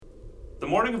The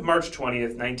morning of March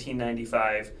 20th,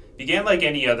 1995, began like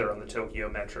any other on the Tokyo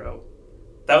Metro.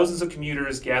 Thousands of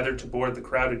commuters gathered to board the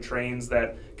crowded trains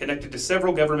that connected to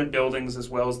several government buildings as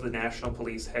well as the National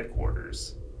Police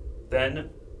headquarters.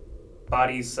 Then,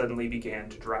 bodies suddenly began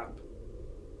to drop.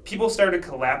 People started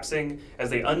collapsing as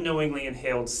they unknowingly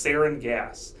inhaled sarin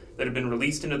gas that had been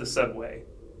released into the subway.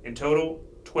 In total,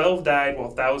 12 died while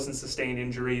thousands sustained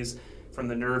injuries from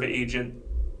the nerve agent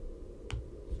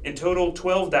that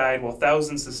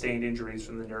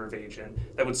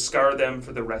would scar them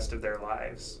for the rest of their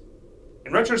lives.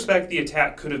 In retrospect, the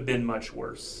attack could have been much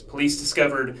worse. Police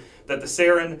discovered that the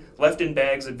sarin, left in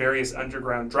bags at various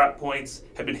underground drop points,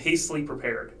 had been hastily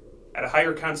prepared. At a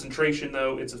higher concentration,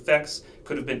 though, its effects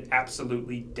could have been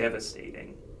absolutely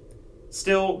devastating.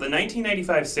 Still, the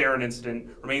 1995 sarin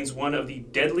incident remains one of the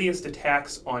deadliest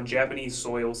attacks on Japanese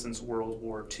soil since World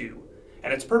War II.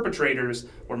 And its perpetrators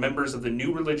were members of the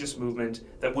new religious movement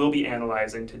that we'll be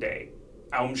analyzing today,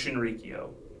 Aum Shinrikyo.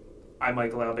 I'm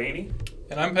Michael Albany.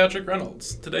 And I'm Patrick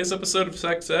Reynolds. Today's episode of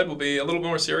Sex Ed will be a little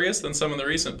more serious than some in the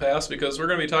recent past because we're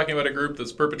going to be talking about a group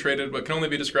that's perpetrated what can only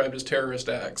be described as terrorist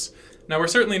acts. Now, we're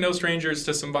certainly no strangers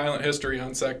to some violent history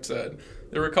on Sex Ed.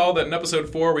 You'll recall that in episode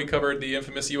 4 we covered the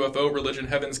infamous UFO religion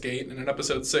Heaven's Gate, and in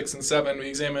episode 6 and 7 we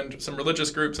examined some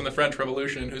religious groups in the French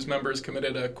Revolution whose members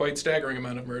committed a quite staggering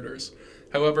amount of murders.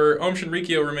 However, Aum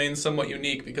Shinrikyo remains somewhat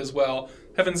unique because, well,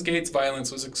 Heaven's Gate's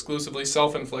violence was exclusively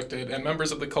self-inflicted, and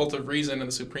members of the cult of reason and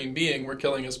the supreme being were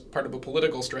killing as part of a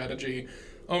political strategy.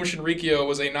 Aum Shinrikyo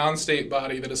was a non-state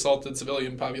body that assaulted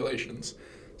civilian populations.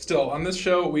 Still, on this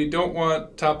show, we don't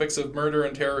want topics of murder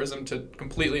and terrorism to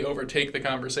completely overtake the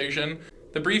conversation.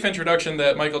 The brief introduction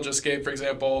that Michael just gave, for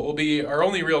example, will be our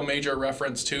only real major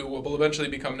reference to what will eventually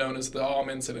become known as the Aum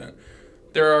incident.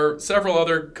 There are several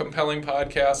other compelling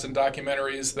podcasts and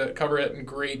documentaries that cover it in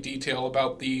great detail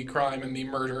about the crime and the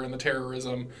murder and the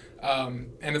terrorism.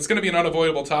 And it's going to be an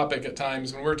unavoidable topic at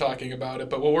times when we're talking about it.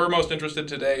 But what we're most interested in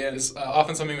today is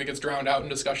often something that gets drowned out in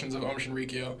discussions of Aum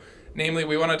Shinrikyo. Namely,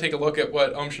 we want to take a look at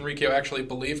what Aum Shinrikyo actually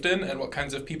believed in and what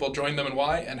kinds of people joined them and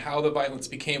why, and how the violence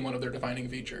became one of their defining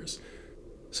features.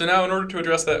 So now, in order to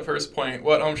address that first point,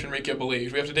 what Aum Shinrikyo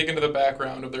believed, we have to dig into the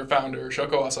background of their founder,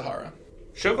 Shoko Asahara.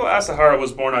 Shoko Asahara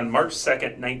was born on March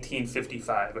 2nd,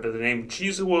 1955, under the name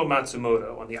Chizuo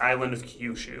Matsumoto on the island of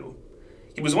Kyushu.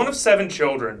 He was one of 7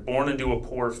 children born into a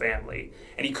poor family,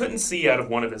 and he couldn't see out of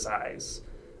one of his eyes.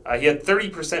 He had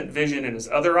 30% vision in his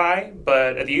other eye,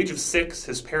 but at the age of 6,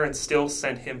 his parents still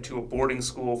sent him to a boarding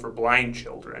school for blind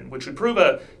children, which would prove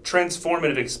a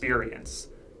transformative experience.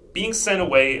 Being sent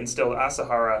away instilled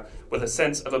Asahara with a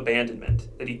sense of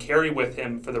abandonment that he'd carry with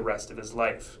him for the rest of his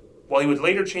life. While he would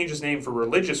later change his name for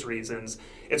religious reasons,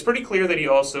 it's pretty clear that he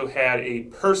also had a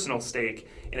personal stake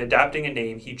in adopting a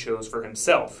name he chose for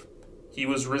himself. He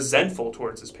was resentful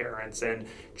towards his parents and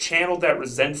channeled that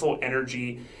resentful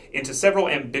energy into several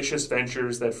ambitious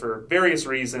ventures that for various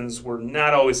reasons were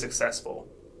not always successful.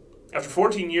 After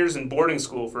 14 years in boarding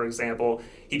school, for example,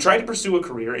 he tried to pursue a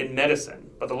career in medicine,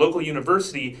 but the local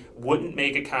university wouldn't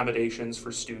make accommodations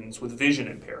for students with vision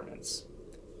impairments.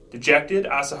 Dejected,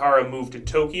 Asahara moved to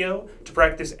Tokyo to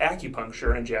practice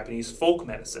acupuncture and Japanese folk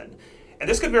medicine, and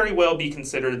this could very well be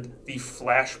considered the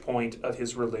flashpoint of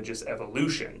his religious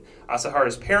evolution.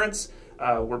 Asahara's parents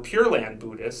were Pure Land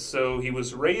Buddhists, so he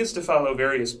was raised to follow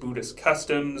various Buddhist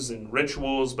customs and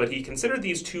rituals, but he considered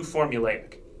these too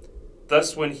formulaic.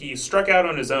 Thus, when he struck out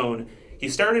on his own, he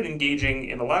started engaging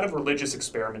in a lot of religious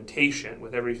experimentation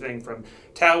with everything from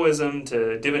Taoism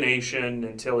to divination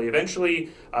until he eventually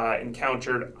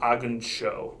encountered Agun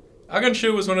Sho. Agun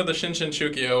Sho was one of the Shinshin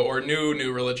Shukyo, or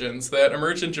new religions, that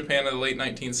emerged in Japan in the late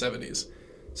 1970s.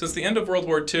 Since the end of World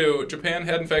War II, Japan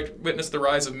had in fact witnessed the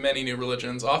rise of many new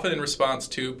religions, often in response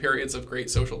to periods of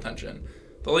great social tension.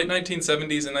 The late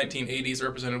 1970s and 1980s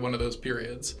represented one of those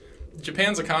periods.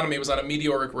 Japan's economy was on a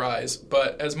meteoric rise,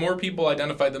 but as more people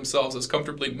identified themselves as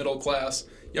comfortably middle class,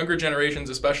 younger generations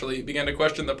especially began to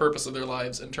question the purpose of their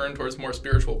lives and turn towards more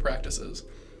spiritual practices.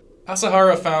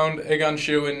 Asahara found Agun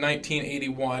Sho in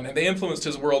 1981, and they influenced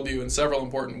his worldview in several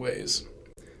important ways.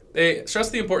 They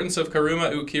stressed the importance of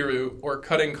karuma ukiru, or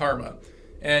cutting karma,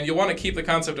 and you'll want to keep the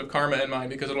concept of karma in mind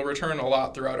because it'll return a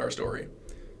lot throughout our story.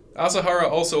 Asahara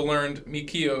also learned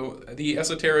Mikyo, the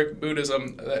esoteric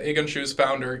Buddhism that Agun Sho's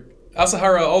founder.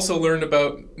 Asahara also learned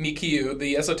about Mikyo,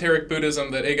 the esoteric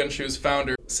Buddhism that Agun Sho's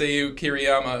founder, Seiyu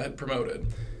Kiriyama, had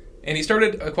promoted. And he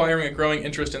started acquiring a growing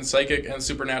interest in psychic and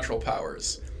supernatural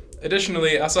powers.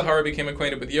 Additionally, Asahara became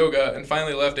acquainted with yoga and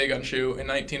finally left Agun Sho in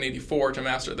 1984 to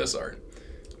master this art.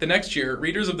 The next year,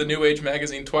 readers of the New Age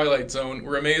magazine Twilight Zone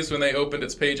were amazed when they opened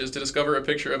its pages to discover a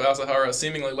picture of Asahara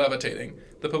seemingly levitating.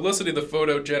 The publicity the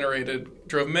photo generated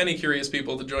drove many curious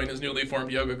people to join his newly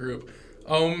formed yoga group,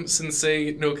 Om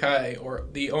Sensei no Kai, or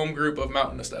the Om Group of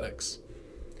Mountain Aesthetics.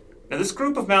 Now, this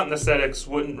group of mountain ascetics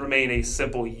wouldn't remain a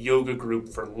simple yoga group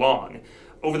for long.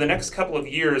 Over the next couple of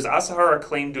years, Asahara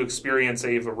claimed to experience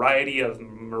a variety of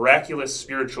miraculous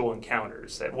spiritual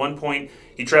encounters. At one point,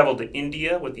 he traveled to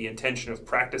India with the intention of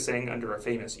practicing under a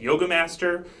famous yoga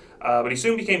master, but he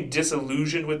soon became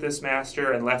disillusioned with this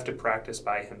master and left to practice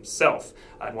by himself.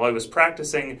 And while he was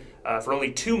practicing for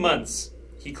only 2 months,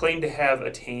 he claimed to have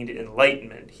attained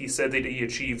enlightenment. He said that he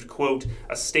achieved, quote,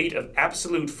 a state of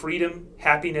absolute freedom,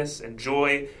 happiness, and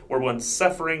joy, where one's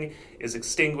suffering is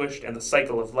extinguished and the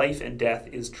cycle of life and death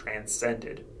is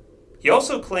transcended. He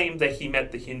also claimed that he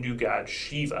met the Hindu god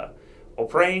Shiva. While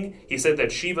praying, he said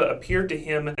that Shiva appeared to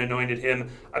him and anointed him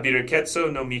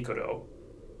Abhiraketso no Mikoto.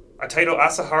 A title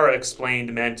Asahara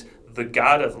explained meant the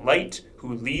god of light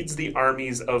who leads the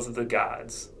armies of the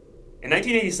gods. In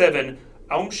 1987,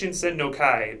 Aum Shinsen no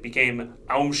Kai became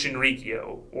Aum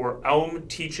Shinrikyo, or Aum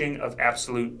Teaching of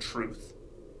Absolute Truth.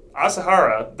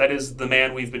 Asahara, that is the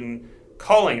man we've been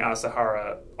calling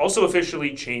Asahara, also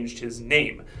officially changed his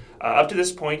name. Up to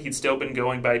this point, he'd still been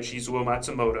going by Chizuo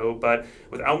Matsumoto, but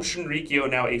with Aum Shinrikyo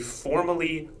now a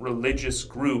formally religious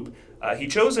group, he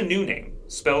chose a new name,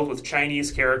 spelled with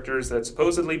Chinese characters that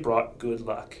supposedly brought good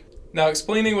luck. Now,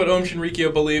 explaining what Aum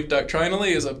Shinrikyo believed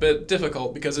doctrinally is a bit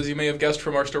difficult because, as you may have guessed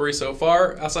from our story so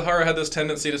far, Asahara had this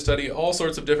tendency to study all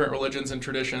sorts of different religions and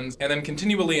traditions and then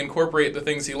continually incorporate the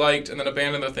things he liked and then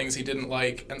abandon the things he didn't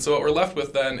like. And so what we're left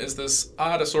with then is this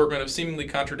odd assortment of seemingly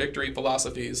contradictory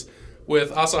philosophies,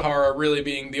 with Asahara really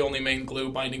being the only main glue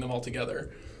binding them all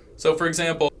together. So, for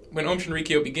example, when Aum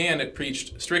Shinrikyo began, it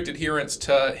preached strict adherence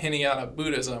to Hinayana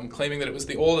Buddhism, claiming that it was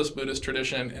the oldest Buddhist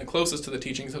tradition and closest to the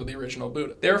teachings of the original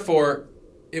Buddha. Therefore,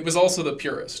 it was also the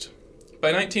purest.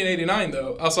 By 1989,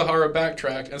 though, Asahara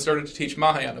backtracked and started to teach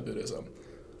Mahayana Buddhism.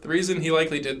 The reason he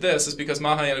likely did this is because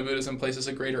Mahayana Buddhism places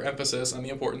a greater emphasis on the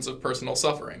importance of personal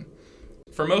suffering.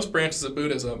 For most branches of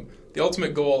Buddhism, the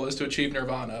ultimate goal is to achieve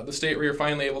nirvana, the state where you're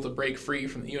finally able to break free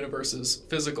from the universe's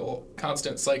physical,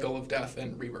 constant cycle of death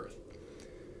and rebirth.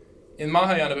 In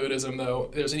Mahayana Buddhism, though,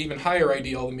 there's an even higher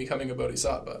ideal than becoming a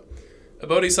bodhisattva. A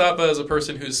bodhisattva is a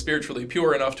person who's spiritually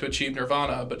pure enough to achieve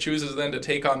nirvana, but chooses then to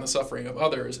take on the suffering of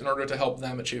others in order to help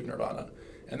them achieve nirvana.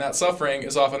 And that suffering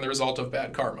is often the result of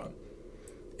bad karma.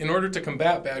 In order to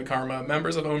combat bad karma,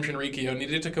 members of Aum Shinrikyo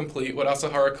needed to complete what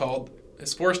Asahara called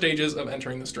his 4 stages of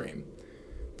entering the stream.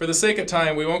 For the sake of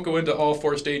time, we won't go into all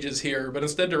 4 stages here, but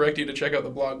instead direct you to check out the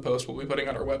blog post we'll be putting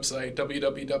on our website,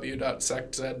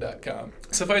 www.sectzed.com.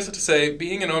 Suffice it to say,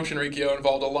 being an Aum Shinrikyo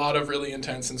involved a lot of really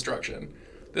intense instruction.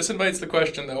 This invites the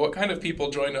question, though, what kind of people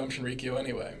joined Aum Shinrikyo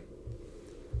anyway?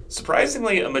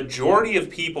 Surprisingly, a majority of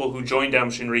people who joined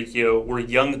Aum Shinrikyo were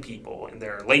young people in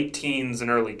their late teens and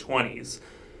early 20s.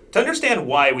 To understand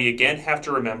why, we again have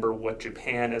to remember what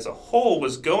Japan as a whole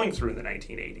was going through in the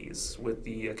 1980s. With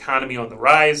the economy on the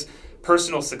rise,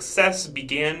 personal success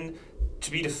began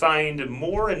to be defined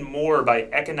more and more by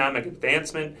economic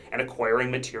advancement and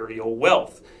acquiring material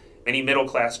wealth. Many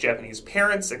middle-class Japanese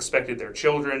parents expected their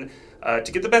children to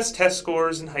get the best test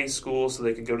scores in high school so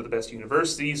they could go to the best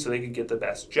universities, so they could get the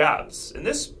best jobs. And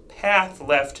this path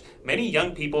left many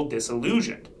young people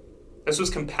disillusioned. This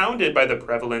was compounded by the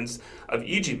prevalence of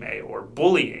ijime, or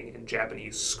bullying, in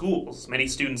Japanese schools. Many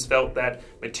students felt that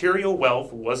material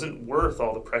wealth wasn't worth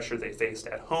all the pressure they faced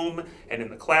at home and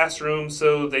in the classroom,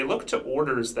 so they looked to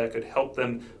orders that could help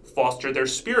them foster their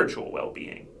spiritual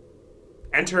well-being.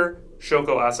 Enter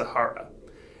Shoko Asahara.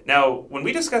 Now, when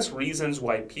we discuss reasons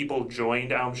why people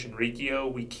joined Aum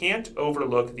Shinrikyo, we can't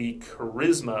overlook the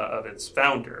charisma of its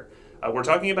founder. We're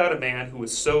talking about a man who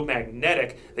was so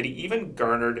magnetic that he even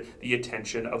garnered the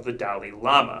attention of the Dalai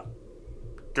Lama.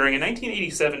 During a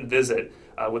 1987 visit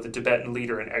with the Tibetan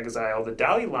leader in exile, the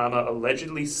Dalai Lama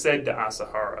allegedly said to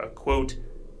Asahara, quote,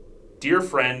 "Dear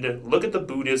friend, look at the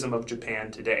Buddhism of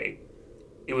Japan today.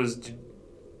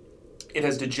 It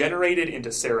has degenerated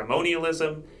into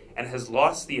ceremonialism and has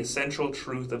lost the essential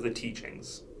truth of the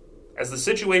teachings. As the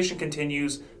situation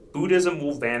continues, Buddhism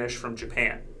will vanish from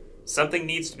Japan. Something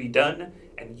needs to be done,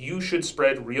 and you should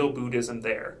spread real Buddhism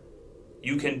there.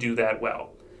 You can do that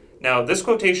well." Now, this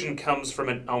quotation comes from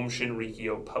an Aum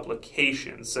Shinrikyo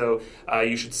publication, so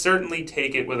you should certainly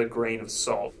take it with a grain of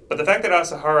salt. But the fact that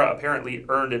Asahara apparently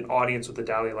earned an audience with the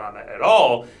Dalai Lama at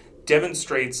all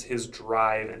demonstrates his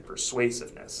drive and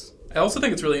persuasiveness. I also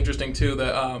think it's really interesting, too,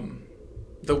 that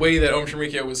the way that Aum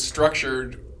Shinrikyo was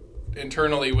structured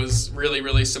internally was really,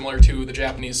 really similar to the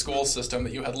Japanese school system,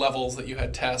 that you had levels, that you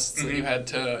had tests, that you had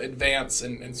to advance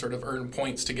and sort of earn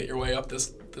points to get your way up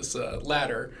this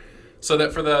ladder. So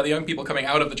that for the young people coming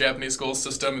out of the Japanese school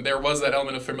system, there was that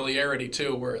element of familiarity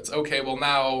too, where it's, okay, well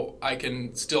now I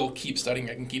can still keep studying,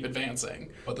 I can keep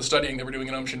advancing. But the studying that we're doing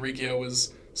in Aum Shinrikyo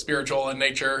was spiritual in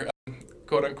nature,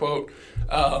 quote unquote.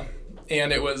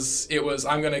 And it was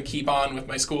I'm going to keep on with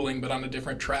my schooling, but on a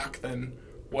different track than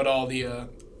what all the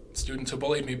students who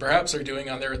bullied me perhaps are doing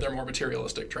on their more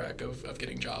materialistic track of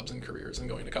getting jobs and careers and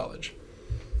going to college.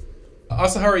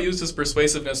 Asahara used his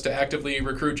persuasiveness to actively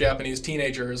recruit Japanese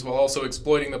teenagers while also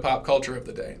exploiting the pop culture of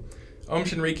the day. Aum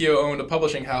Shinrikyo owned a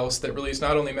publishing house that released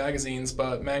not only magazines,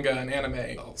 but manga and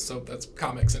anime, so that's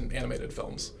comics and animated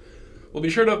films. We'll be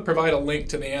sure to provide a link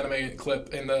to the anime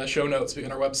clip in the show notes on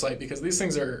our website, because these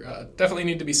things are definitely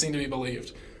need to be seen to be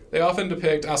believed. They often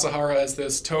depict Asahara as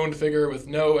this toned figure with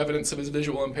no evidence of his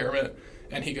visual impairment,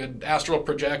 and he could astral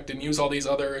project and use all these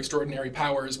other extraordinary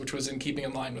powers, which was in keeping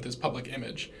in line with his public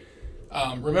image.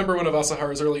 Remember, one of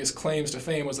Asahara's earliest claims to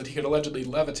fame was that he could allegedly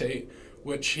levitate,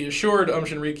 which he assured Aum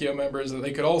Shinrikyo members that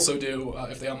they could also do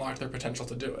if they unlocked their potential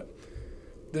to do it.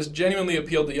 This genuinely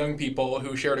appealed to young people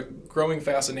who shared a growing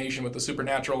fascination with the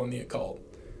supernatural and the occult.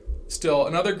 Still,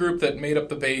 another group that made up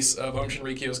the base of Aum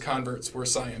Shinrikyo's converts were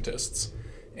scientists.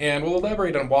 And we'll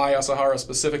elaborate on why Asahara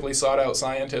specifically sought out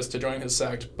scientists to join his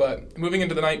sect, but moving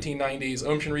into the 1990s,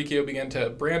 Aum Shinrikyo began to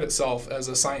brand itself as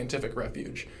a scientific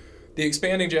refuge. The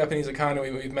expanding Japanese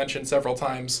economy we've mentioned several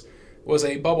times was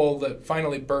a bubble that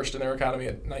finally burst in their economy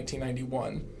in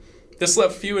 1991. This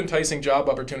left few enticing job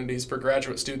opportunities for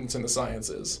graduate students in the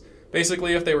sciences.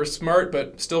 Basically, if they were smart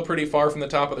but still pretty far from the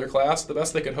top of their class, the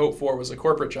best they could hope for was a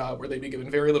corporate job where they'd be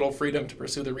given very little freedom to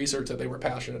pursue the research that they were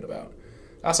passionate about.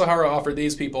 Asahara offered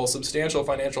these people substantial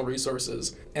financial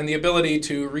resources and the ability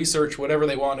to research whatever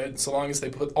they wanted, so long as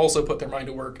they also put their mind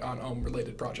to work on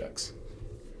Aum-related projects.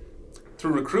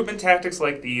 Through recruitment tactics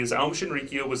like these, Aum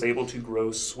Shinrikyo was able to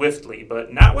grow swiftly,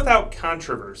 but not without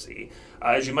controversy.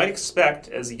 As you might expect,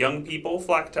 as young people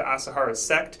flocked to Asahara's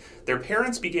sect, their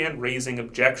parents began raising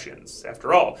objections.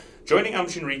 After all, joining Aum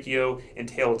Shinrikyo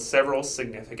entailed several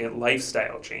significant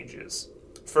lifestyle changes.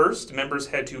 First, members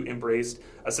had to embrace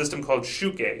a system called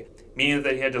shuke, meaning that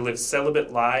they had to live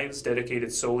celibate lives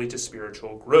dedicated solely to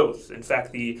spiritual growth. In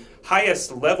fact, the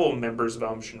highest level members of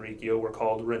Aum Shinrikyo were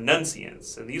called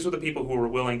renunciants, and these were the people who were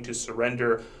willing to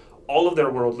surrender all of their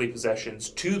worldly possessions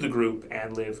to the group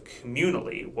and live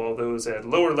communally, while those at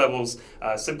lower levels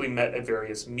simply met at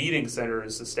various meeting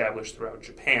centers established throughout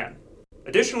Japan.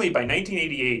 Additionally, by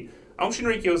 1988, Aum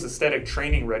Shinrikyo's ascetic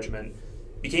training regimen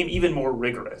became even more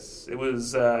rigorous. It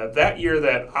was that year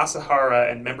that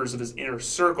Asahara and members of his inner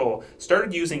circle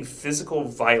started using physical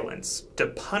violence to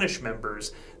punish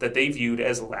members that they viewed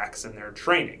as lax in their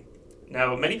training.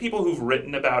 Now, many people who've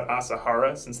written about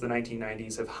Asahara since the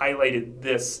 1990s have highlighted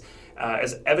this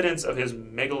as evidence of his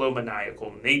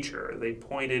megalomaniacal nature. They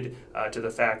pointed to the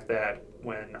fact that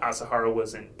when Asahara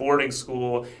was in boarding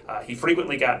school, he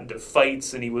frequently got into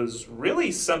fights, and he was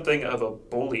really something of a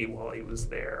bully while he was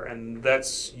there. And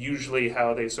that's usually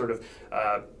how they sort of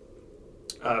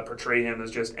portray him as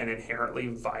just an inherently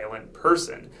violent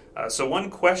person. So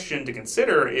one question to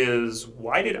consider is,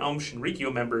 why did Aum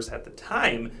Shinrikyo members at the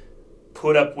time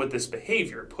put up with this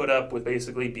behavior, put up with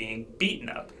basically being beaten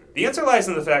up? The answer lies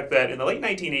in the fact that in the late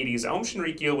 1980s, Aum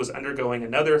Shinrikyo was undergoing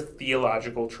another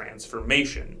theological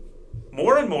transformation.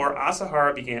 More and more,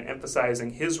 Asahara began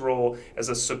emphasizing his role as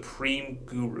a supreme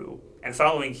guru, and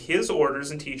following his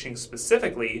orders and teachings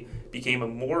specifically became a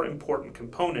more important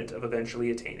component of eventually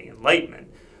attaining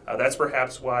enlightenment. That's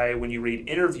perhaps why when you read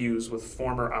interviews with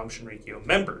former Aum Shinrikyo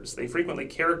members, they frequently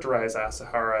characterize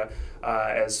Asahara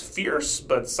as fierce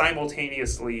but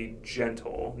simultaneously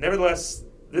gentle. Nevertheless,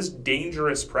 this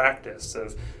dangerous practice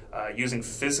of using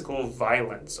physical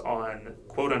violence on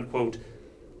quote-unquote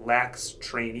lax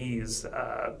trainees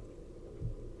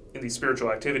in these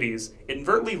spiritual activities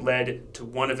inadvertently led to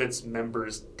one of its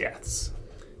members' deaths.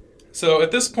 So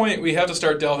at this point, we have to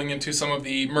start delving into some of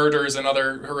the murders and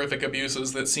other horrific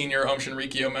abuses that senior Aum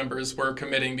Shinrikyo members were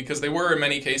committing, because they were in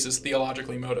many cases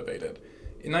theologically motivated.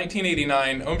 In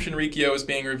 1989, Aum Shinrikyo was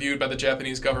being reviewed by the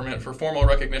Japanese government for formal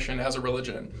recognition as a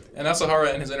religion, and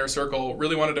Asahara and his inner circle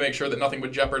really wanted to make sure that nothing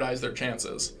would jeopardize their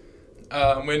chances.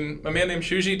 When a man named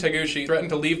Shuji Taguchi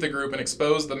threatened to leave the group and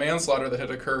expose the manslaughter that had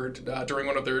occurred during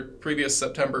one of their previous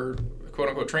September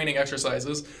quote-unquote training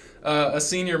exercises, a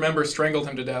senior member strangled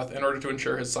him to death in order to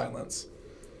ensure his silence.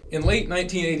 In late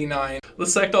 1989, the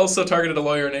sect also targeted a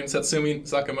lawyer named Satsumi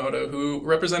Sakamoto, who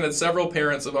represented several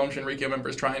parents of Aum Shinrikyo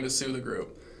members trying to sue the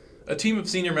group. A team of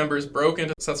senior members broke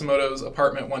into Satsumoto's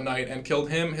apartment one night and killed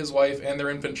him, his wife, and their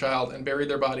infant child and buried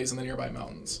their bodies in the nearby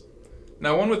mountains.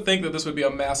 Now, one would think that this would be a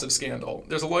massive scandal.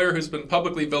 There's a lawyer who's been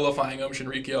publicly vilifying Aum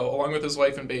Shinrikyo along with his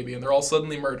wife and baby, and they're all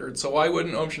suddenly murdered, so why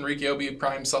wouldn't Aum Shinrikyo be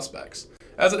prime suspects?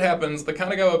 As it happens, the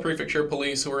Kanagawa Prefecture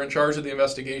Police, who were in charge of the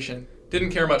investigation,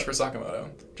 didn't care much for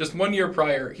Sakamoto. Just 1 year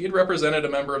prior, he had represented a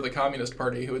member of the Communist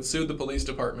Party who had sued the police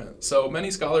department, so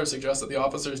many scholars suggest that the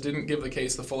officers didn't give the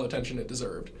case the full attention it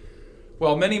deserved.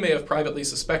 While many may have privately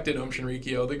suspected Aum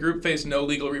Shinrikyo, the group faced no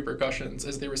legal repercussions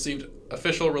as they received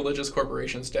official religious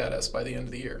corporation status by the end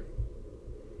of the year.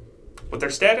 With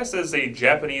their status as a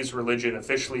Japanese religion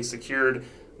officially secured,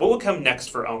 what would come next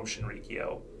for Aum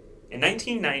Shinrikyo? In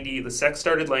 1990, the sect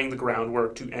started laying the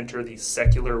groundwork to enter the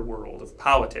secular world of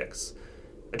politics.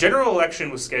 A general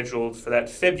election was scheduled for that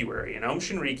February, and Aum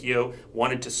Shinrikyo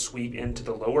wanted to sweep into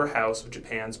the lower house of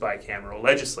Japan's bicameral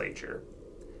legislature.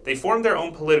 They formed their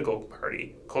own political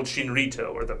party, called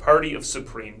Shinrito, or the Party of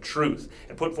Supreme Truth,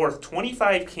 and put forth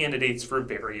 25 candidates for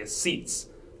various seats.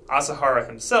 Asahara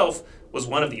himself was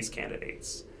one of these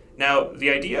candidates. Now, the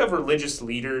idea of religious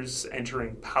leaders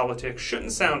entering politics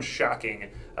shouldn't sound shocking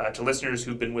to listeners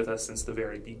who've been with us since the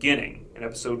very beginning. In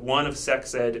episode 1 of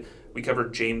Sex Ed, we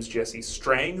covered James Jesse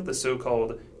Strang, the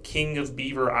so-called King of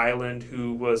Beaver Island,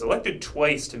 who was elected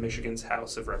twice to Michigan's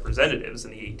House of Representatives in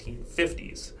the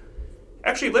 1850s.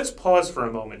 Actually, let's pause for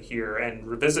a moment here and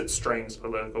revisit Strang's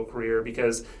political career,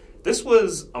 because this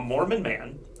was a Mormon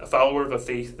man, a follower of a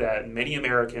faith that many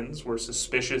Americans were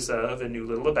suspicious of and knew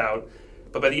little about.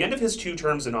 But by the end of his 2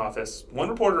 terms in office, one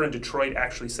reporter in Detroit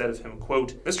actually said of him,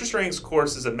 quote, "Mr. Strang's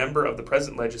course as a member of the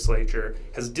present legislature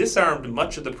has disarmed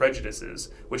much of the prejudices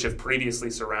which have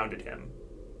previously surrounded him.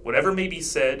 Whatever may be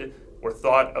said or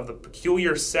thought of the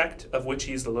peculiar sect of which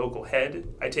he is the local head,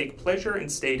 I take pleasure in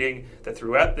stating that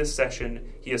throughout this session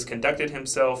he has conducted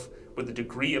himself with a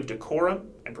degree of decorum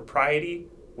and propriety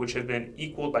which have been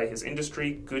equaled by his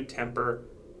industry, good temper,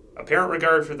 apparent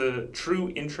regard for the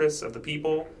true interests of the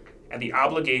people, and the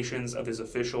obligations of his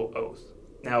official oath."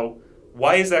 Now,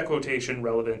 why is that quotation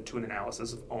relevant to an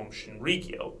analysis of Aum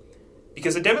Shinrikyo?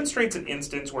 Because it demonstrates an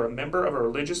instance where a member of a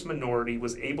religious minority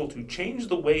was able to change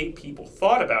the way people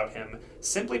thought about him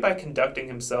simply by conducting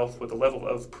himself with the level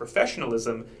of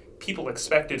professionalism people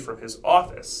expected from his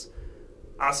office.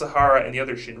 Asahara and the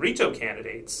other Shinrito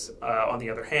candidates, on the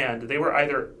other hand, they were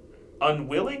either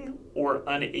unwilling or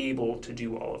unable to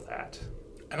do all of that.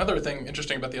 Another thing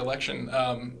interesting about the election,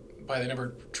 why they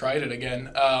never tried it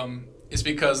again, is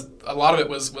because a lot of it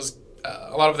was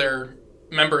a lot of their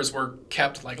members were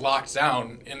kept locked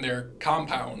down in their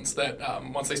compounds. That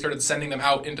once they started sending them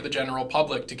out into the general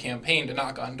public to campaign, to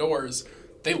knock on doors,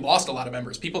 they lost a lot of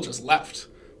members. People just left.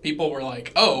 People were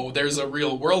like, "Oh, there's a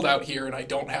real world out here, and I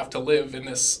don't have to live in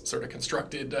this sort of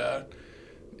constructed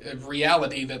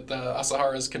reality that the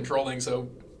Asahara is controlling so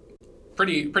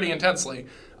pretty intensely."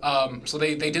 So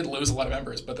they did lose a lot of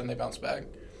members, but then they bounced back.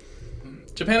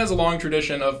 Japan has a long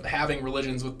tradition of having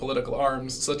religions with political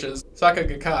arms, such as Saka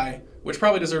Gakkai, which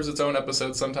probably deserves its own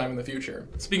episode sometime in the future.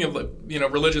 Speaking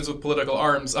of religions with political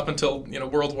arms, up until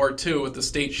World War II with the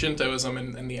state Shintoism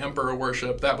and the emperor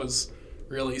worship, that was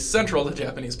really central to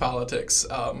Japanese politics,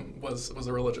 was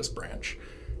a religious branch.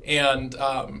 And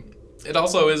it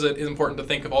also is important to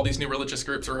think of all these new religious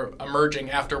groups are emerging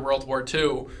after World War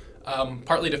II,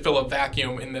 partly to fill a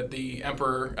vacuum in that the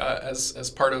emperor,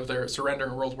 as part of their surrender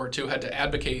in World War II, had to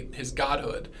advocate his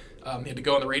godhood. He had to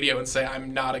go on the radio and say,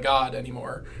 "I'm not a god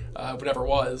anymore," whatever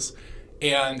was.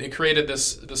 And it created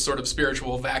this sort of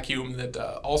spiritual vacuum that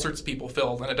all sorts of people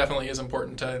filled. And it definitely is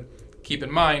important to keep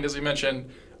in mind, as we mentioned,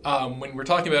 when we're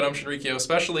talking about Aum Shinrikyo,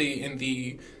 especially in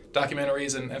the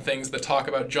documentaries and things that talk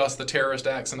about just the terrorist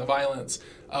acts and the violence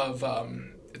of...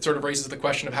 it sort of raises the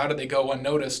question of how did they go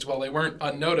unnoticed? Well, they weren't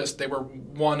unnoticed. They were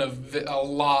one of a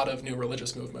lot of new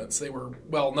religious movements. They were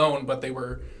well known, but they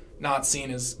were not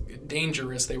seen as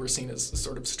dangerous. They were seen as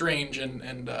sort of strange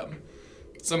and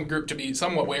some group to be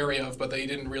somewhat wary of, but they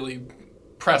didn't really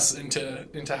press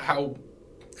into how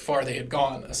far they had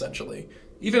gone, essentially.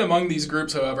 Even among these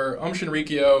groups, however, Aum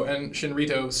Shinrikyo and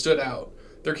Shinrito stood out.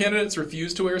 Their candidates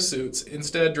refused to wear suits,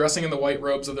 instead dressing in the white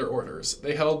robes of their orders.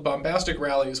 They held bombastic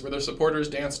rallies where their supporters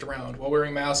danced around while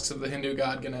wearing masks of the Hindu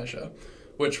god Ganesha,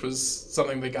 which was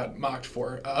something they got mocked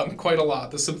for quite a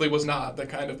lot. This simply was not the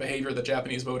kind of behavior that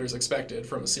Japanese voters expected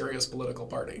from a serious political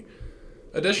party.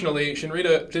 Additionally,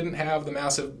 Shinrito didn't have the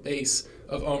massive base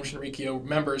of Aum Shinrikyo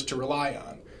members to rely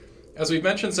on. As we've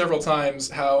mentioned several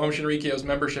times how Aum Shinrikyo's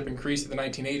membership increased in the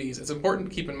 1980s, it's important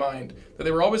to keep in mind that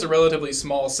they were always a relatively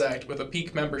small sect with a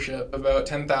peak membership of about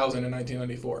 10,000 in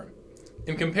 1994.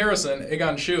 In comparison,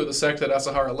 Egon Shu, the sect that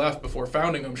Asahara left before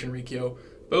founding Aum Shinrikyo,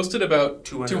 boasted about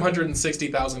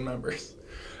 260,000 members.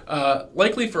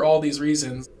 Likely for all these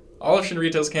reasons, all of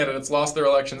Shinrito's candidates lost their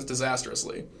elections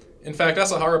disastrously. In fact,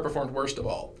 Asahara performed worst of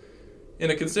all.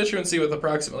 In a constituency with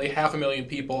approximately 500,000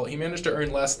 people, he managed to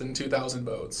earn less than 2,000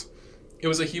 votes. It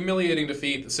was a humiliating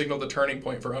defeat that signaled a turning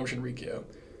point for Aum Shinrikyo.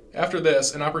 After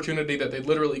this, an opportunity that they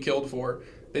literally killed for,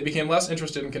 they became less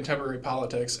interested in contemporary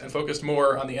politics and focused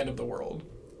more on the end of the world.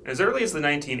 As early as the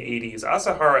 1980s,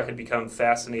 Asahara had become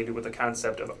fascinated with the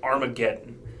concept of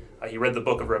Armageddon. He read the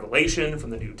Book of Revelation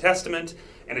from the New Testament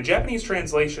and a Japanese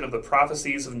translation of the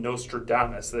prophecies of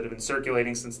Nostradamus that had been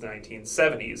circulating since the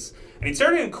 1970s. And he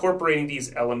started incorporating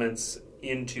these elements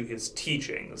into his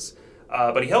teachings.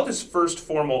 But he held his first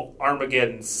formal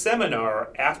Armageddon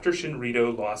seminar after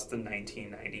Shinrito lost the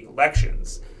 1990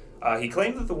 elections. He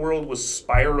claimed that the world was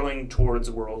spiraling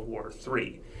towards World War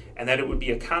III, and that it would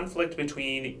be a conflict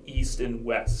between East and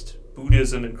West,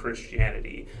 Buddhism and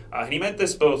Christianity. And he meant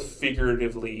this both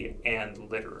figuratively and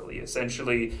literally.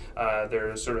 Essentially,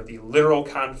 there's sort of the literal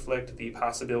conflict, the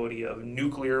possibility of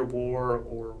nuclear war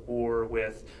or war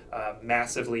with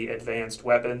massively advanced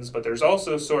weapons, but there's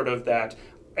also sort of that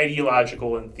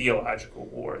ideological and theological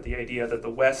war, the idea that the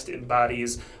West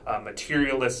embodies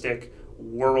materialistic,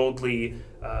 worldly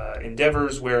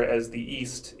endeavors, whereas the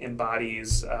East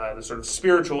embodies the sort of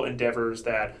spiritual endeavors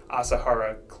that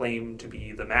Asahara claimed to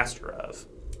be the master of.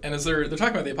 And as they're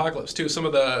talking about the apocalypse too, some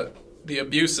of the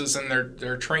abuses in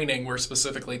their training were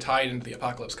specifically tied into the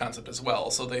apocalypse concept as well.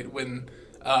 So when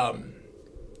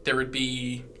there would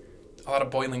be a lot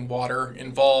of boiling water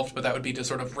involved, but that would be to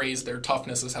sort of raise their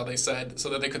toughness, is how they said, so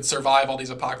that they could survive all these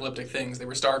apocalyptic things. They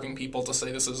were starving people to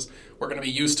say we're going to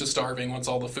be used to starving once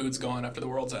all the food's gone after the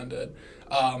world's ended.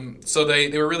 So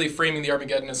they were really framing the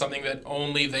Armageddon as something that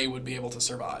only they would be able to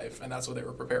survive, and that's what they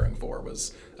were preparing for,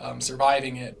 was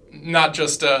surviving it. Not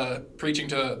just preaching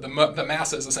to the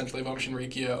masses, essentially, of Aum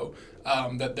Shinrikyo,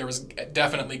 that there was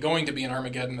definitely going to be an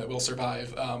Armageddon that will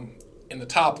survive. In the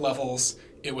top levels,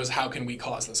 it was how can we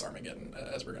cause this Armageddon,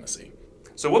 as we're going to see.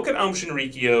 So what could Aum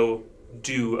Shinrikyo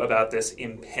do about this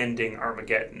impending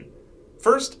Armageddon?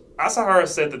 First, Asahara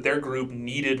said that their group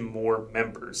needed more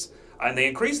members, and they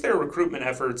increased their recruitment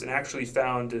efforts and actually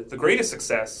found the greatest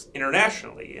success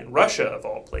internationally, in Russia of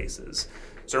all places.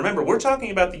 So remember, we're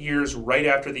talking about the years right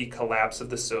after the collapse of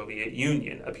the Soviet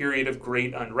Union, a period of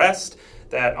great unrest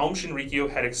that Aum Shinrikyo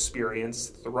had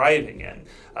experienced thriving in.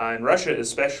 In Russia,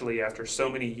 especially after so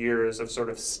many years of sort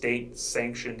of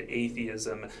state-sanctioned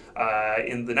atheism,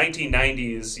 in the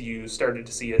 1990s, you started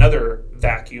to see another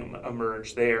vacuum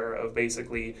emerge there of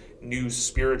basically new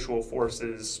spiritual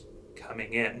forces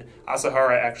coming in.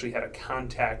 Asahara actually had a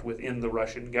contact within the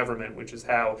Russian government, which is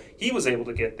how he was able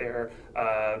to get there.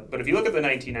 But if you look at the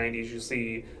 1990s, you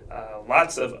see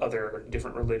lots of other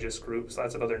different religious groups,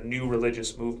 lots of other new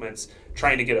religious movements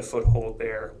trying to get a foothold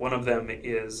there. One of them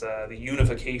is the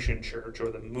Unification Church,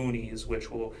 or the Moonies,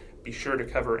 which we'll be sure to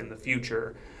cover in the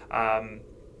future.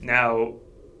 Now,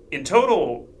 in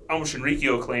total, Aum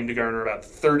Shinrikyo claimed to garner about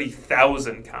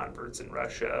 30,000 converts in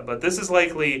Russia, but this is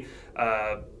likely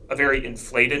a very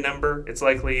inflated number. It's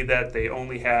likely that they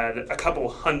only had a couple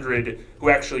hundred who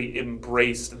actually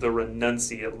embraced the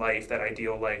renunciate life, that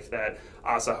ideal life that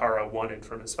Asahara wanted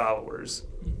from his followers.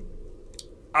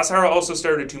 Asahara also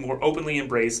started to more openly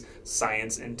embrace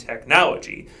science and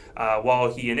technology.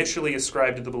 While he initially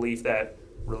ascribed to the belief that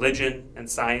religion and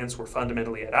science were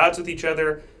fundamentally at odds with each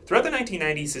other, throughout the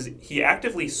 1990s he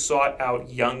actively sought out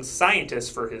young scientists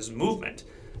for his movement.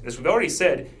 As we've already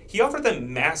said, he offered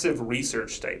them massive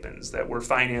research stipends that were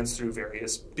financed through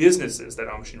various businesses that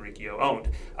Aum Shinrikyo owned.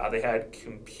 They had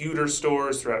computer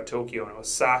stores throughout Tokyo and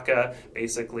Osaka.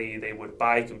 Basically, they would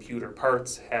buy computer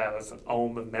parts, have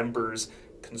Aum members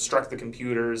construct the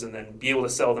computers, and then be able to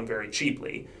sell them very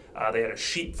cheaply. They had a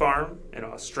sheep farm in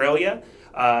Australia,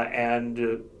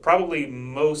 and probably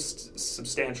most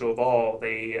substantial of all,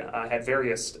 they had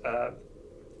various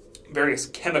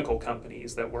chemical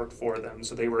companies that worked for them.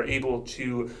 So they were able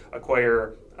to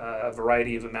acquire a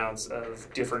variety of amounts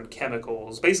of different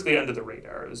chemicals, basically under the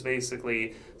radar. It was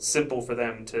basically simple for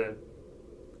them to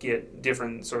get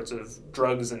different sorts of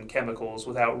drugs and chemicals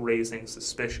without raising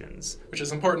suspicions. Which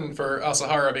is important for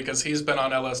Asahara because he's been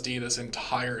on LSD this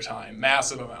entire time,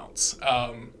 massive amounts,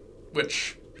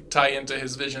 which tie into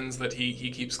his visions that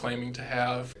he keeps claiming to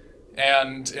have.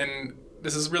 And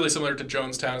this is really similar to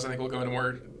Jonestown, as I think we'll go into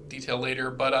more detail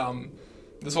later, but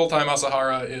this whole time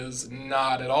Asahara is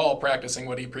not at all practicing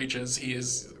what he preaches. He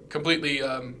is completely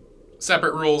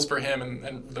separate rules for him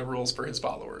and the rules for his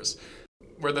followers,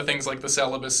 where the things like the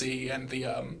celibacy and the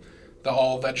the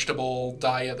all-vegetable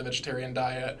diet, the vegetarian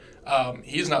diet.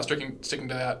 He's not sticking to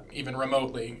that even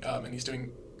remotely, and he's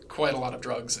doing quite a lot of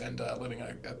drugs and living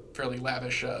a fairly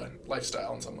lavish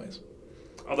lifestyle in some ways.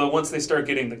 Although once they start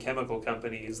getting the chemical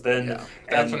companies, then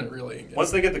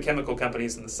once they get the chemical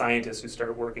companies and the scientists who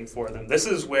start working for them, this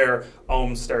is where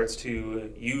Ohm starts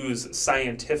to use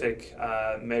scientific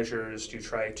measures to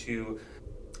try to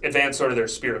advance sort of their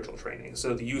spiritual training.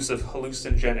 So the use of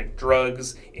hallucinogenic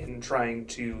drugs in trying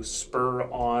to spur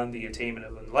on the attainment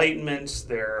of enlightenment,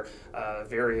 their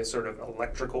various sort of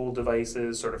electrical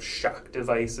devices, sort of shock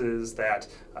devices that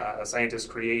scientists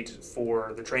create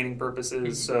for the training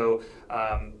purposes. So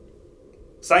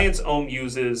science Ohm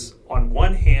uses on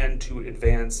one hand to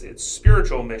advance its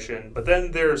spiritual mission, but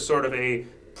then there's sort of a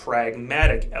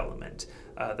pragmatic element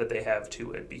that they have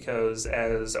to it, because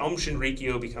as Aum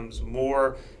Shinrikyo becomes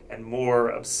more and more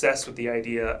obsessed with the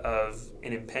idea of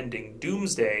an impending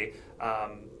doomsday,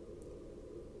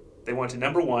 they want to,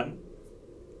 number one,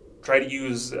 try to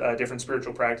use different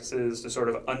spiritual practices to sort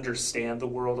of understand the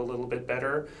world a little bit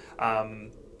better.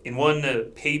 In one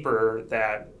paper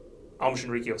that Aum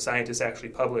Shinrikyo scientists actually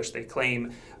published, they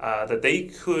claim that they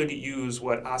could use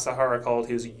what Asahara called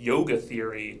his yoga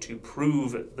theory to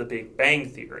prove the Big Bang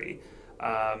theory.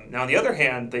 Now, on the other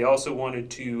hand, they also wanted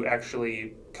to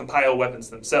actually compile weapons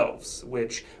themselves,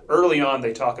 which early on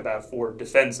they talk about for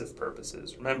defensive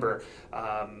purposes. Remember,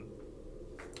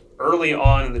 early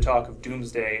on in the talk of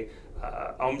Doomsday,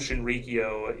 Aum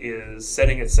Shinrikyo is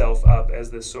setting itself up as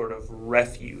this sort of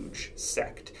refuge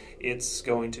sect. It's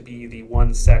going to be the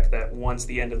one sect that once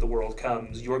the end of the world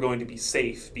comes, you're going to be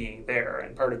safe being there.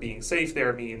 And part of being safe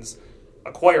there means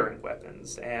acquiring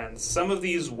weapons. And some of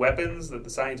these weapons that the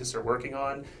scientists are working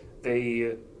on,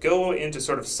 they go into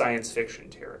sort of science fiction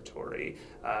territory.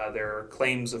 There are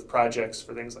claims of projects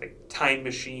for things like time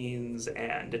machines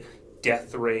and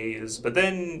death rays, but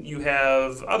then you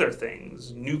have other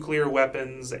things, nuclear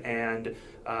weapons, and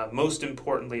most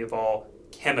importantly of all,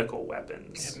 chemical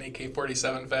weapons. An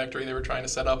AK-47 factory they were trying to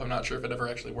set up. I'm not sure if it ever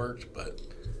actually worked, but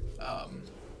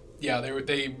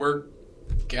they were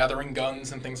gathering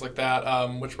guns and things like that,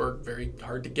 which were very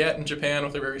hard to get in Japan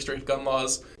with their very strict gun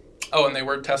laws. Oh, and they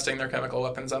were testing their chemical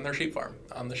weapons on their sheep farm,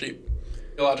 on the sheep.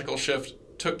 The ideological shift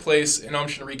took place in Aum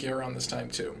Shinrikyo around this time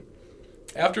too.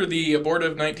 After the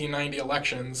abortive 1990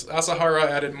 elections, Asahara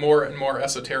added more and more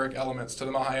esoteric elements to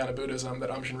the Mahayana Buddhism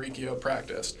that Aum Shinrikyo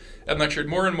practiced, and lectured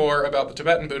more and more about the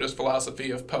Tibetan Buddhist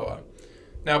philosophy of Poa.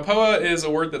 Now, Poa is a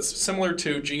word that's similar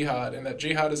to jihad, in that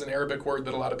jihad is an Arabic word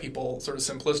that a lot of people sort of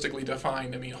simplistically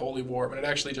define to mean holy war, but it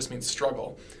actually just means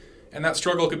struggle. And that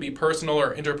struggle could be personal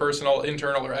or interpersonal,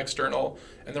 internal or external,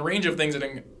 and the range of things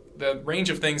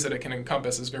that it can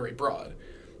encompass is very broad.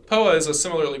 Poa is a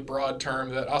similarly broad term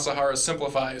that Asahara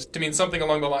simplifies to mean something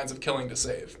along the lines of killing to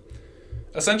save.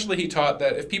 Essentially, he taught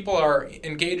that if people are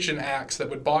engaged in acts that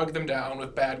would bog them down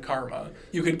with bad karma,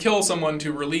 you could kill someone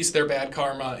to release their bad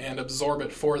karma and absorb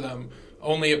it for them,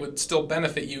 only it would still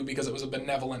benefit you because it was a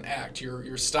benevolent act.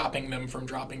 You're stopping them from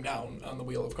dropping down on the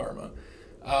wheel of karma.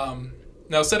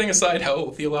 Now, setting aside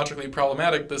how theologically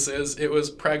problematic this is, it was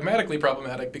pragmatically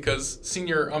problematic because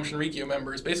senior Aum Shinrikyo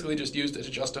members basically just used it to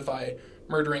justify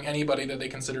murdering anybody that they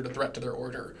considered a threat to their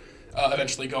order,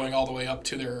 eventually going all the way up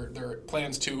to their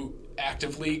plans to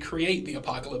actively create the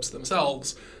apocalypse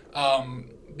themselves,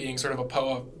 being sort of a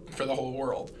Poa for the whole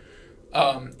world.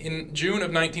 In June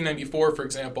of 1994, for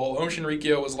example, Aum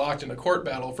Shinrikyo was locked in a court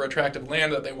battle for a tract of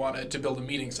land that they wanted to build a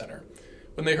meeting center.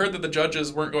 When they heard that the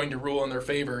judges weren't going to rule in their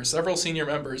favor, several senior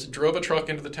members drove a truck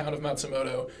into the town of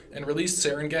Matsumoto and released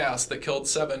sarin gas that killed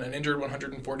 7 and injured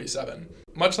 147.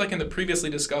 Much like in the previously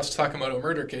discussed Sakamoto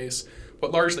murder case,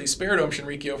 what largely spared Aum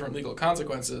Shinrikyo from legal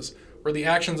consequences were the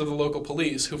actions of the local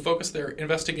police, who focused their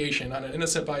investigation on an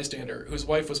innocent bystander whose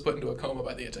wife was put into a coma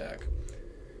by the attack.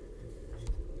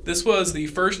 This was the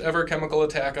first ever chemical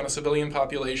attack on a civilian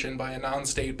population by a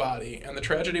non-state body, and the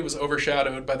tragedy was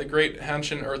overshadowed by the Great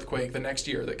Hanshin earthquake the next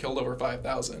year that killed over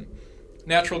 5,000.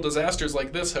 Natural disasters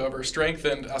like this, however,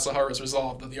 strengthened Asahara's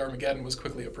resolve that the Armageddon was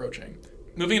quickly approaching.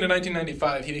 Moving into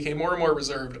 1995, he became more and more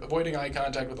reserved, avoiding eye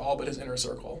contact with all but his inner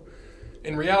circle.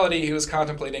 In reality, he was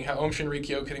contemplating how Aum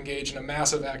Shinrikyo could engage in a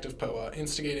massive act of Poa,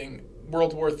 instigating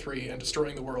World War III and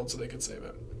destroying the world so they could save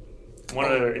it. One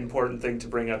other important thing to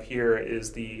bring up here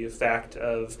is the fact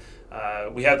of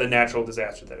we have the natural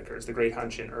disaster that occurs, the Great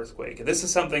Hanshin earthquake. And this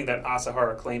is something that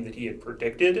Asahara claimed that he had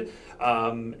predicted,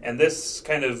 and this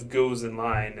kind of goes in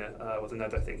line with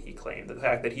another thing he claimed, the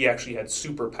fact that he actually had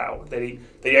superpower, that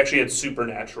he actually had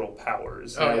supernatural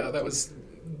powers. Oh, yeah, that was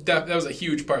that was a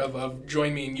huge part of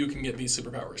join me and you can get these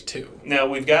superpowers too. Now,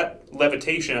 we've got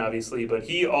levitation, obviously, but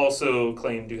he also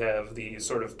claimed to have the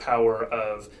sort of power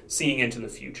of seeing into the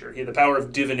future. He had the power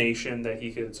of divination, that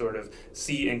he could sort of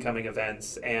see incoming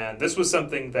events, and this was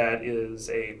something that is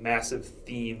a massive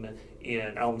theme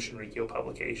in Aum Shinrikyo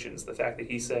publications. The fact that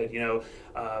he said,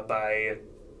 by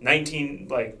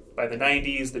the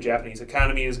 90s, the Japanese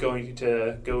economy is going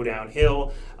to go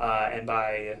downhill, and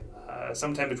by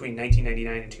sometime between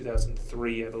 1999 and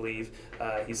 2003, I believe,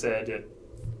 he said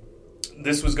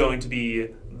this was going to be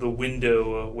the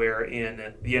window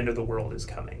wherein the end of the world is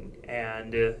coming.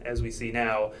 And as we see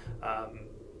now,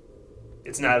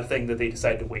 it's not a thing that they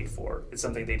decide to wait for. It's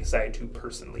something they decide to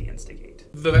personally instigate.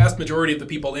 The vast majority of the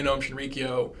people in Aum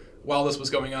Shinrikyo, while this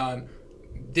was going on,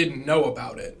 didn't know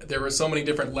about it. There were so many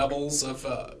different levels of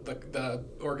the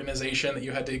organization that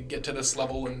you had to get to this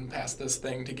level and pass this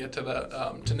thing to get to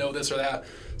the to know this or that.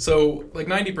 So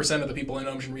 90% of the people in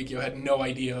Aum Shinrikyo had no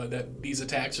idea that these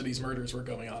attacks or these murders were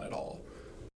going on at all.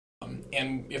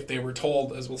 And if they were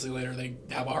told, as we'll see later, they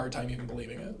have a hard time even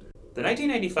believing it. The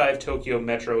 1995 Tokyo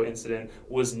Metro incident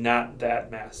was not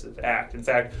that massive act. In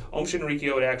fact, Aum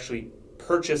Shinrikyo had actually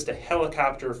purchased a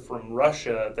helicopter from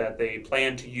Russia that they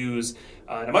planned to use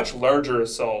in a much larger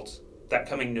assault that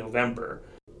coming November.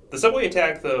 The subway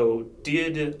attack, though,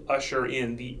 did usher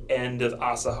in the end of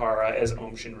Asahara as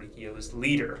Aum Shinrikyo's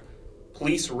leader.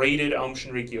 Police raided Aum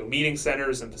Shinrikyo meeting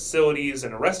centers and facilities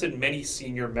and arrested many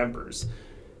senior members.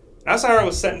 Asahara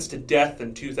was sentenced to death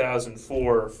in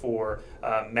 2004 for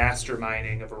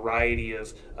masterminding a variety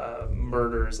of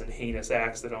murders and heinous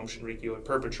acts that Aum Shinrikyo had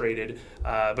perpetrated,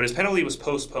 but his penalty was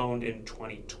postponed in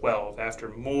 2012 after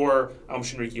more Aum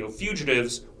Shinrikyo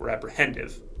fugitives were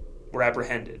apprehended.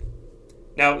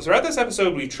 Now, throughout this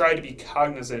episode, we've tried to be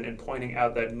cognizant in pointing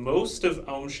out that most of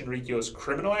Aum Shinrikyo's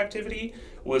criminal activity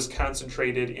was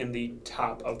concentrated in the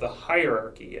top of the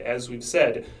hierarchy. As we've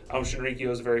said, Aum Shinrikyo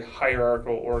is a very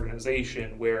hierarchical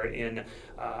organization wherein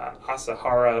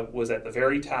Asahara was at the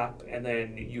very top, and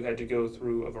then you had to go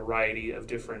through a variety of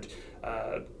different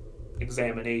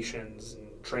examinations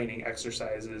and training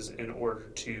exercises in order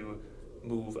to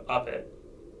move up it.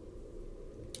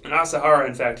 And Asahara,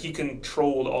 in fact, he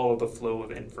controlled all of the flow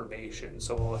of information.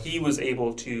 So he was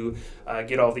able to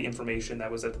get all the information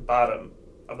that was at the bottom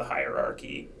of the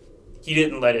hierarchy. He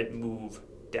didn't let it move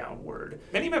downward.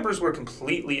 Many members were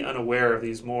completely unaware of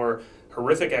these more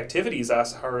horrific activities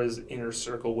Asahara's inner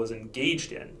circle was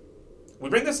engaged in. We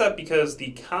bring this up because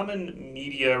the common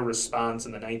media response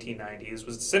in the 1990s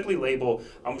was to simply label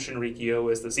Aum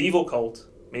Shinrikyo as this evil cult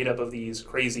made up of these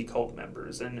crazy cult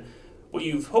members. And what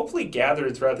you've hopefully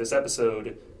gathered throughout this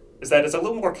episode is that it's a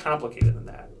little more complicated than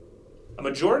that. A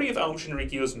majority of Aum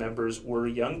Shinrikyo's members were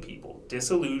young people,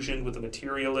 disillusioned with the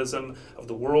materialism of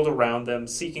the world around them,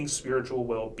 seeking spiritual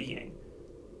well-being.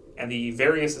 And the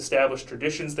various established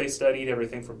traditions they studied,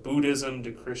 everything from Buddhism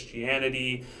to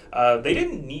Christianity, they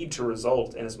didn't need to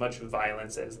result in as much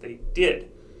violence as they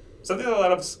did. Something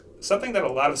that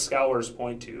a lot of scholars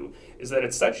point to is that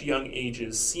at such young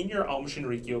ages, senior Aum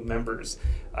Shinrikyo members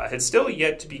had still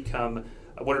yet to become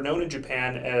what are known in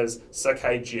Japan as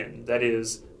Sakaijin, that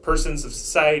is, persons of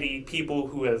society, people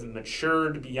who have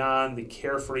matured beyond the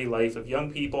carefree life of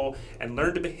young people and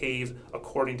learned to behave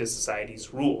according to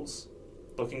society's rules.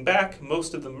 Looking back,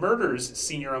 most of the murders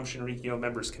senior Aum Shinrikyo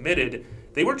members committed,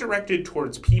 they were directed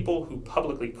towards people who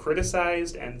publicly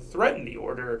criticized and threatened the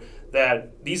order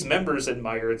that these members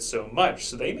admired so much.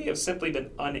 So they may have simply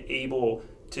been unable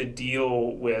to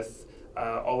deal with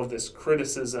all of this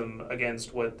criticism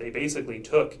against what they basically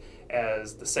took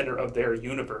as the center of their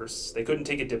universe. They couldn't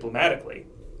take it diplomatically,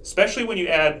 especially when you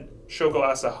add Shoko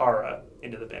Asahara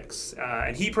into the mix.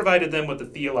 And he provided them with the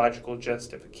theological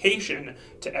justification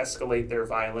to escalate their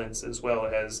violence, as well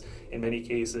as, in many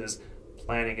cases,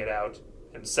 planning it out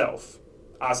himself.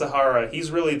 Asahara,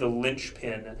 he's really the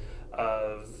linchpin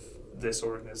of this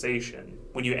organization.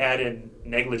 When you add in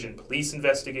negligent police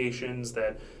investigations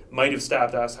that might have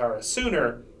stopped Asahara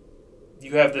sooner,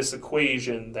 you have this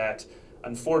equation that,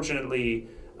 unfortunately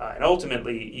and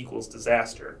ultimately, equals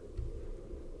disaster.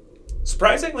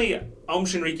 Surprisingly, Aum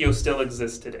Shinrikyo still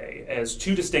exists today as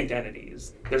two distinct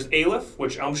entities. There's Aleph,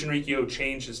 which Aum Shinrikyo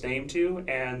changed its name to,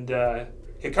 and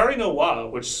Hikari no Wa,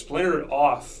 which splintered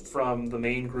off from the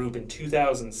main group in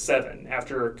 2007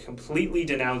 after completely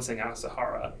denouncing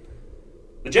Asahara.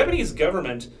 The Japanese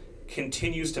government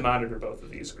continues to monitor both of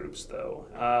these groups, though.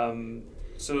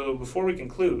 So before we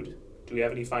conclude, do we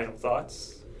have any final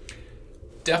thoughts?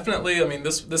 Definitely. I mean,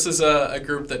 this is a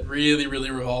group that really,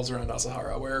 really revolves around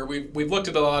Asahara, where we've looked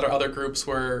at a lot of other groups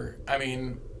where, I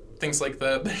mean, things like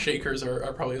the Shakers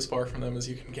are probably as far from them as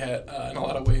you can get in a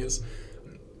lot of ways.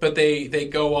 But they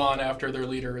go on after their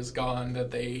leader is gone,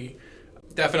 that they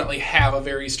definitely have a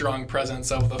very strong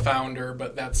presence of the founder,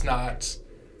 but that's not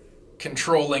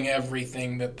controlling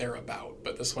everything that they're about.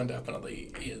 But this one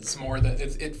definitely is more that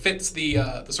it fits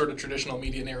the sort of traditional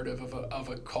media narrative of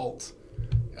a cult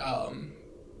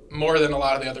more than a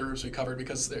lot of the other groups we covered,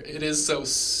 because it is so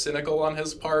cynical on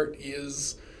his part. He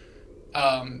is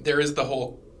there is the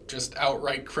whole just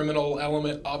outright criminal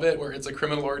element of it, where it's a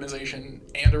criminal organization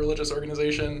and a religious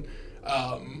organization.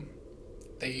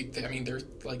 They're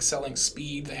like selling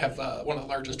speed. They have one of the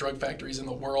largest drug factories in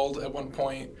the world at one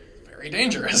point. Very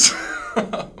dangerous.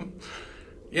 And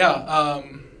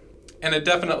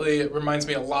it reminds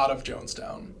me a lot of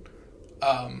Jonestown,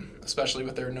 especially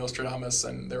with their Nostradamus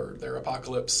and their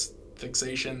apocalypse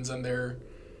fixations and their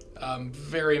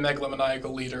very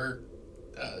megalomaniacal leader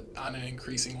on an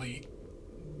increasingly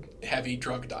heavy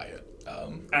drug diet.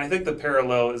 And I think the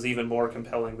parallel is even more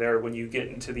compelling there when you get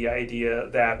into the idea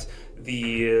that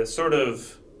the sort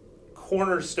of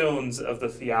cornerstones of the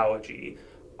theology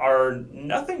are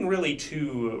nothing really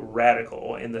too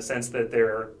radical, in the sense that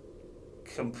they're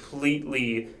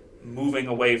completely moving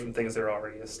away from things that are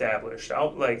already established.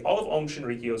 Like all of Aum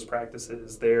Shinrikyo's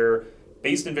practices, they're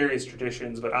based in various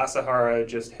traditions, but Asahara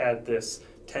just had this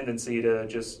tendency to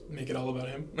just make it all about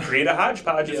him, create a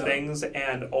hodgepodge of things,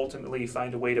 and ultimately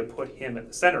find a way to put him at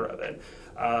the center of it.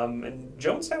 And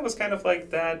Jonestown was kind of like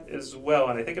that as well,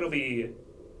 and I think it'll be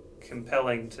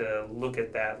compelling to look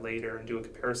at that later and do a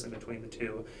comparison between the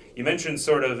two. You mentioned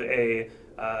sort of a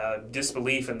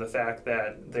disbelief in the fact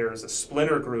that there's a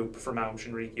splinter group from Aum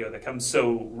Shinrikyo that comes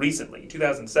so recently,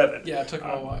 2007. Yeah, it took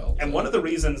them a while. And one of the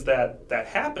reasons that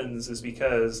happens is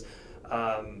because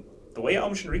the way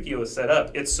Aum Shinrikyo is set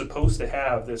up, it's supposed to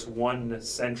have this one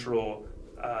central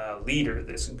leader,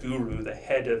 this guru, the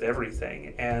head of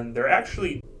everything. And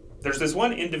there's this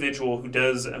one individual who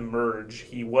does emerge.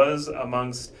 He was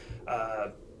amongst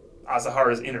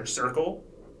Asahara's inner circle.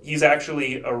 He's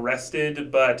actually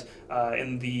arrested, but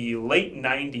in the late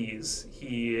 90s,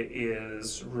 he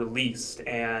is released.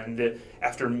 And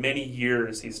after many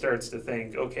years, he starts to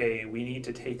think, okay, we need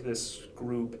to take this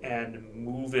group and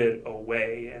move it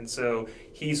away. And so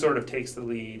he sort of takes the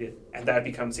lead, and that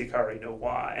becomes Hikari no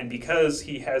Wa. And because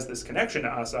he has this connection to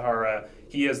Asahara,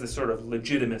 he has this sort of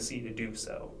legitimacy to do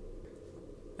so.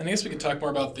 And I guess we could talk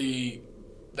more about the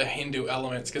Hindu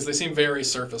elements, because they seem very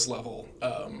surface level.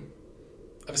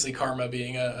 Obviously, karma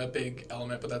being a big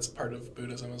element, but that's part of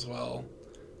Buddhism as well.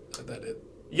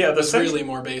 That's really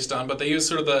more based on. But they use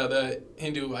sort of the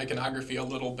Hindu iconography a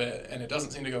little bit, and it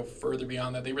doesn't seem to go further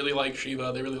beyond that. They really like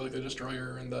Shiva, they really like the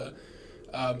Destroyer, and the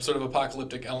sort of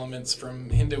apocalyptic elements from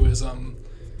Hinduism.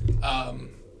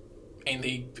 And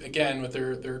they, again, with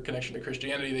their connection to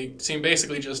Christianity, they seem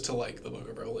basically just to like the Book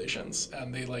of Revelations,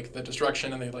 and they like the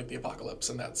destruction, and they like the apocalypse,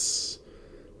 and that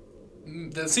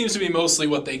seems to be mostly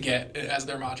what they get as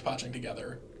they're modge-podging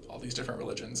together all these different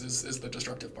religions, is the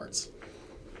destructive parts.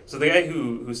 So the guy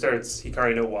who starts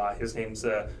Hikari no Wa, his name's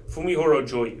Fumihoro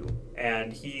Joyu,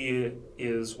 and he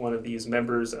is one of these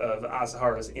members of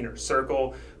Asahara's inner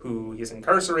circle who he's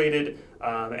incarcerated,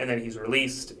 and then he's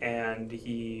released, and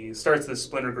he starts this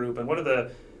splinter group. And one of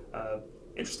the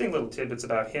interesting little tidbits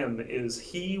about him is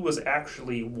he was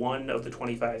actually one of the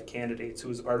 25 candidates who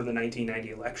was a part of the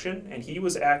 1990 election, and he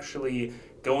was actually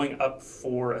going up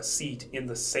for a seat in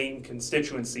the same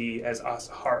constituency as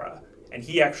Asahara, and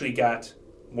he actually got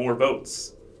more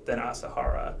votes than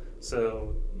Asahara.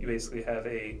 So you basically have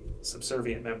a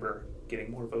subservient member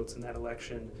getting more votes in that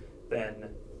election than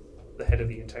the head of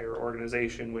the entire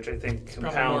organization, which I think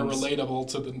compounds... Probably more relatable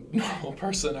to the normal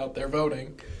person out there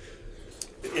voting.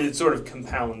 It sort of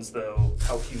compounds, though,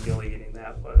 how humiliating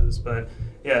that was. But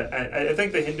yeah, I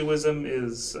think the Hinduism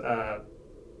is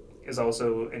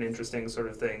also an interesting sort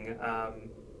of thing.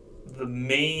 The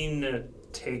main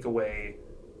takeaway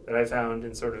that I found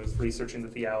in sort of researching the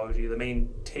theology, the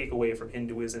main takeaway from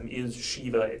Hinduism is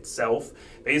Shiva itself.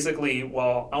 Basically,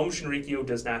 while Aum Shinrikyo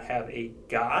does not have a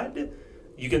god,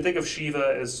 you can think of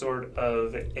Shiva as sort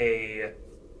of an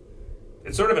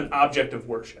object of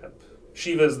worship.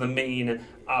 Shiva is the main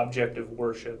object of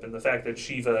worship, and the fact that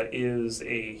Shiva is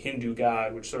a Hindu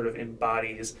god, which sort of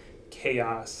embodies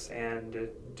chaos and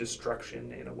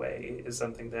destruction in a way, is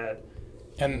something that...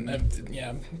 And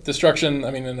destruction,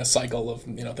 I mean, in a cycle of,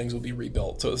 things will be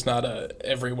rebuilt. So it's not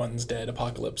everyone's dead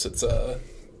apocalypse. It's a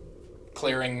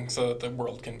clearing so that the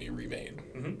world can be remade.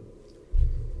 Mm-hmm.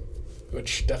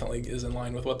 Which definitely is in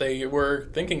line with what they were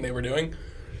thinking they were doing.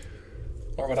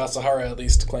 Or what Asahara at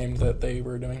least claimed that they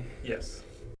were doing. Yes.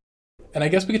 And I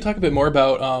guess we could talk a bit more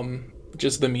about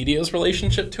just the media's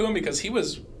relationship to him, because he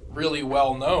was really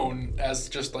well known as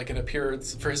just like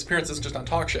for his appearances just on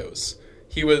talk shows.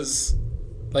 He was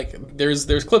like, there's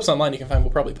clips online you can find.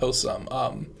 We'll probably post some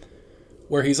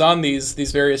where he's on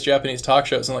these various Japanese talk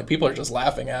shows, and like people are just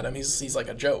laughing at him. He's like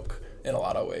a joke in a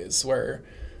lot of ways, where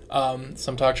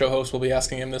some talk show host will be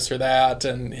asking him this or that,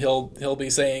 and he'll be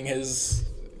saying his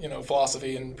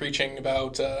philosophy and preaching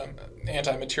about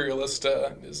anti-materialist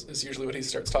is usually what he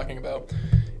starts talking about,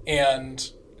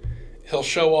 and he'll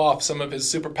show off some of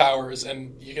his superpowers,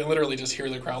 and you can literally just hear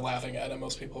the crowd laughing at him.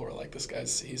 Most people were like,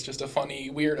 he's just a funny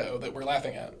weirdo that we're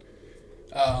laughing at.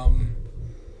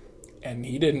 And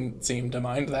he didn't seem to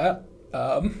mind that.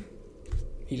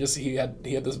 He had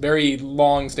this very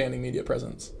long-standing media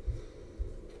presence.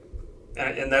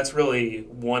 And that's really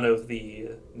one of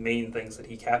the main things that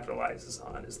he capitalizes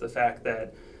on, is the fact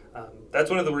that that's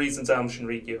one of the reasons Aum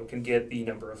Shinrikyo can get the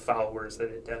number of followers that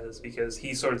it does, because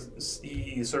he sort of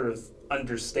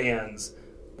understands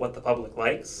what the public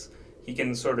likes. He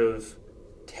can sort of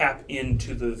tap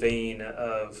into the vein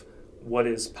of what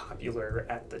is popular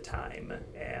at the time,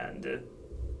 and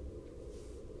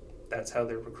that's how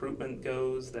their recruitment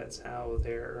goes, that's how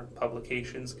their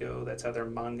publications go, that's how their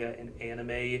manga and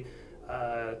anime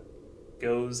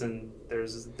goes, and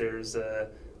there's a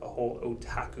whole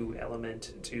otaku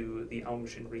element to the Aum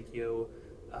Shinrikyo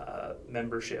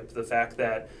membership. The fact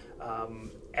that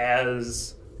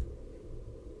as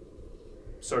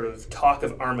sort of talk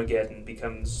of Armageddon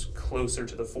becomes closer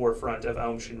to the forefront of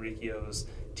Aum Shinrikyo's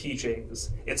teachings,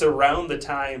 it's around the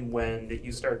time when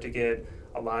you start to get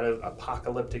a lot of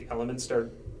apocalyptic elements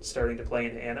starting to play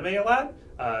in anime a lot,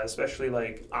 especially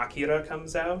like Akira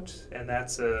comes out, and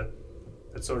that's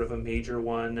sort of a major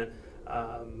one,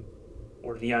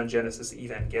 or Neon Genesis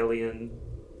Evangelion,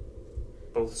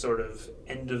 both sort of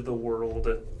end of the world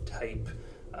type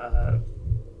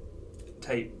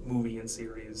movie and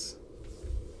series.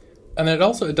 And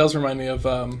it does remind me of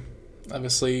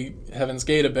obviously Heaven's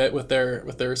Gate a bit with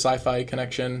their sci-fi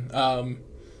connection.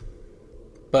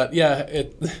 But yeah,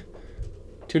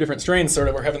 two different strains sort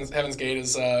of, where Heaven's Gate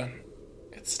is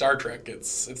it's Star Trek.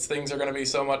 It's things are going to be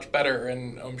so much better,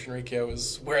 and Aum Shinrikyo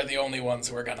is, we're the only ones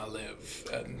who are going to live.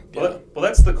 And well,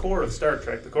 that's the core of Star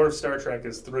Trek. The core of Star Trek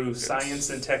is through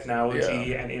science and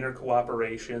technology and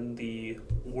intercooperation. The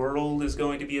world is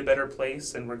going to be a better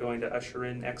place, and we're going to usher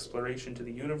in exploration to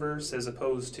the universe, as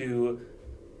opposed to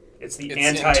it's the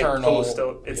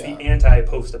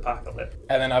anti-post-apocalypse.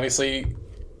 And then obviously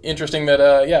interesting that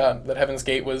Heaven's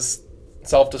Gate was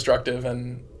self-destructive,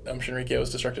 and Aum Shinrikyo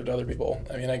was destructive to other people.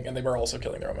 I mean, and they were also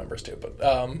killing their own members too, but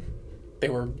they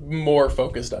were more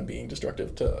focused on being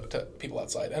destructive to people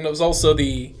outside. And it was also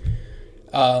the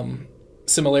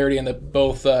similarity in that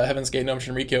both Heaven's Gate and Aum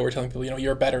Shinrikyo were telling people,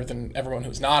 you're better than everyone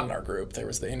who's not in our group. There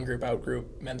was the in-group,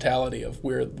 out-group mentality of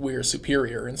we're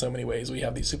superior in so many ways. We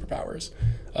have these superpowers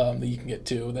that you can get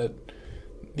to, that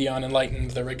the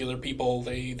unenlightened, the regular people,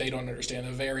 they don't understand.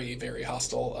 A very, very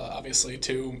hostile, obviously,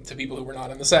 to people who were not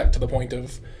in the sect, to the point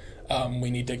of we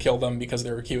need to kill them because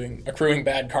they're accruing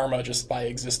bad karma just by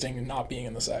existing and not being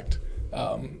in the sect.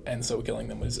 And so killing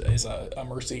them is a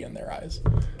mercy in their eyes.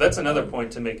 That's another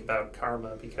point to make about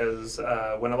karma, because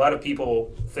when a lot of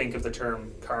people think of the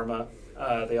term karma,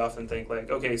 they often think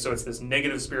like, okay, so it's this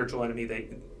negative spiritual enemy,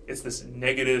 it's this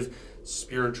negative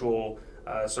spiritual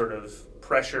sort of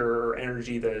pressure or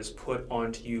energy that is put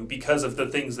onto you because of the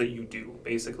things that you do.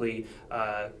 Basically,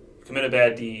 commit a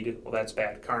bad deed, well, that's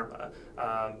bad karma.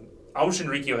 Aum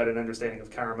Shinrikyo had an understanding of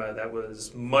karma that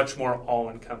was much more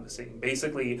all-encompassing.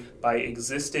 Basically, by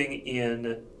existing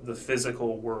in the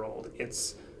physical world,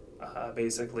 it's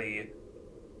basically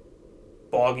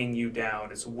bogging you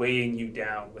down, it's weighing you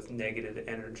down with negative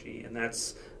energy, and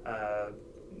that's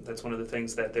one of the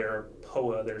things that their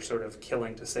POA, their sort of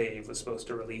killing to save, was supposed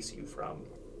to release you from.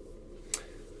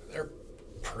 They're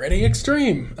pretty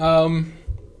extreme.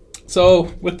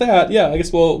 So with that, I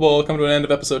guess we'll come to an end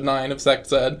of episode 9 of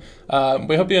SectZed.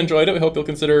 We hope you enjoyed it. We hope you'll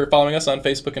consider following us on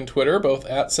Facebook and Twitter, both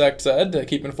at SectZed, to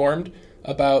keep informed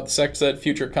about SectZed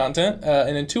future content.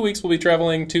 And in 2 weeks, we'll be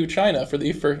traveling to China for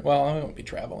the first... Well, I won't be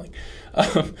traveling.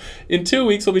 In 2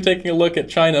 weeks, we'll be taking a look at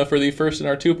China for the first in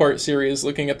our 2-part series,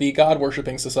 looking at the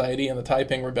God-worshipping society and the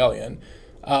Taiping Rebellion.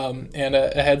 And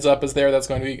a heads up is that's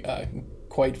going to be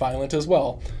quite violent as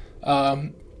well.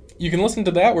 You can listen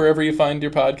to that wherever you find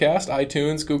your podcast,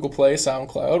 iTunes, Google Play,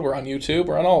 SoundCloud. We're on YouTube.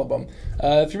 We're on all of them.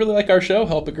 If you really like our show,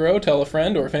 help it grow. Tell a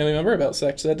friend or a family member about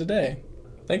Sex Ed today.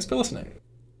 Thanks for listening.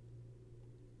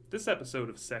 This episode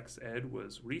of Sex Ed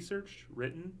was researched,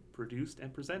 written, produced,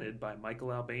 and presented by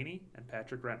Michael Albany and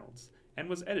Patrick Reynolds, and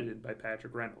was edited by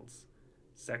Patrick Reynolds.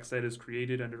 Sex Ed is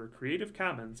created under a Creative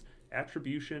Commons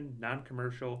Attribution,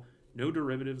 Non-Commercial, No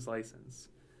Derivatives license.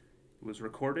 It was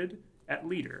recorded at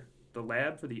LEADER, the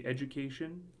Lab for the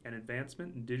Education and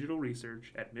Advancement in Digital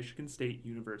Research at Michigan State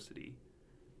University.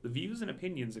 The views and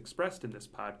opinions expressed in this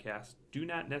podcast do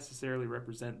not necessarily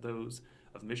represent those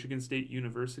of Michigan State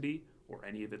University or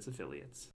any of its affiliates.